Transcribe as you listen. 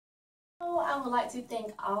I would like to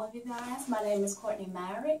thank all of you guys. My name is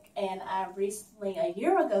Courtney-1, and I recently, a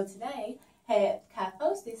year ago today, had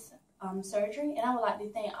Kyphosis surgery, and I would like to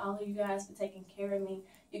thank all of you guys for taking care of me.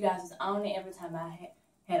 You guys was on it every time I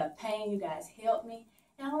had a pain. You guys helped me,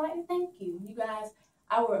 and I would like to thank you. You guys,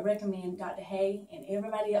 I would recommend Dr. Hay and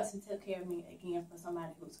everybody else who took care of me again for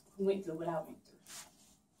somebody who went through what I went through.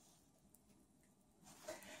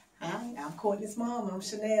 Hi, I'm Courtney's mom. I'm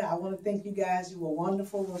Chanel. I want to thank you guys. You were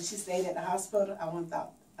wonderful when she stayed at the hospital. I want to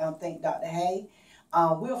thank Dr. Hay.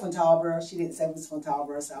 We're from Tallboro. She didn't say we was from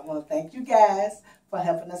Tallboro, so I want to thank you guys for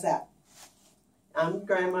helping us out. I'm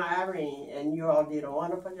Grandma Irene, and you all did a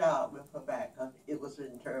wonderful job with her back. It was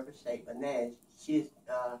in terrible shape, but now she's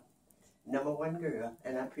 #1 girl,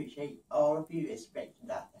 and I appreciate all of you, especially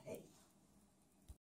Dr. Hay.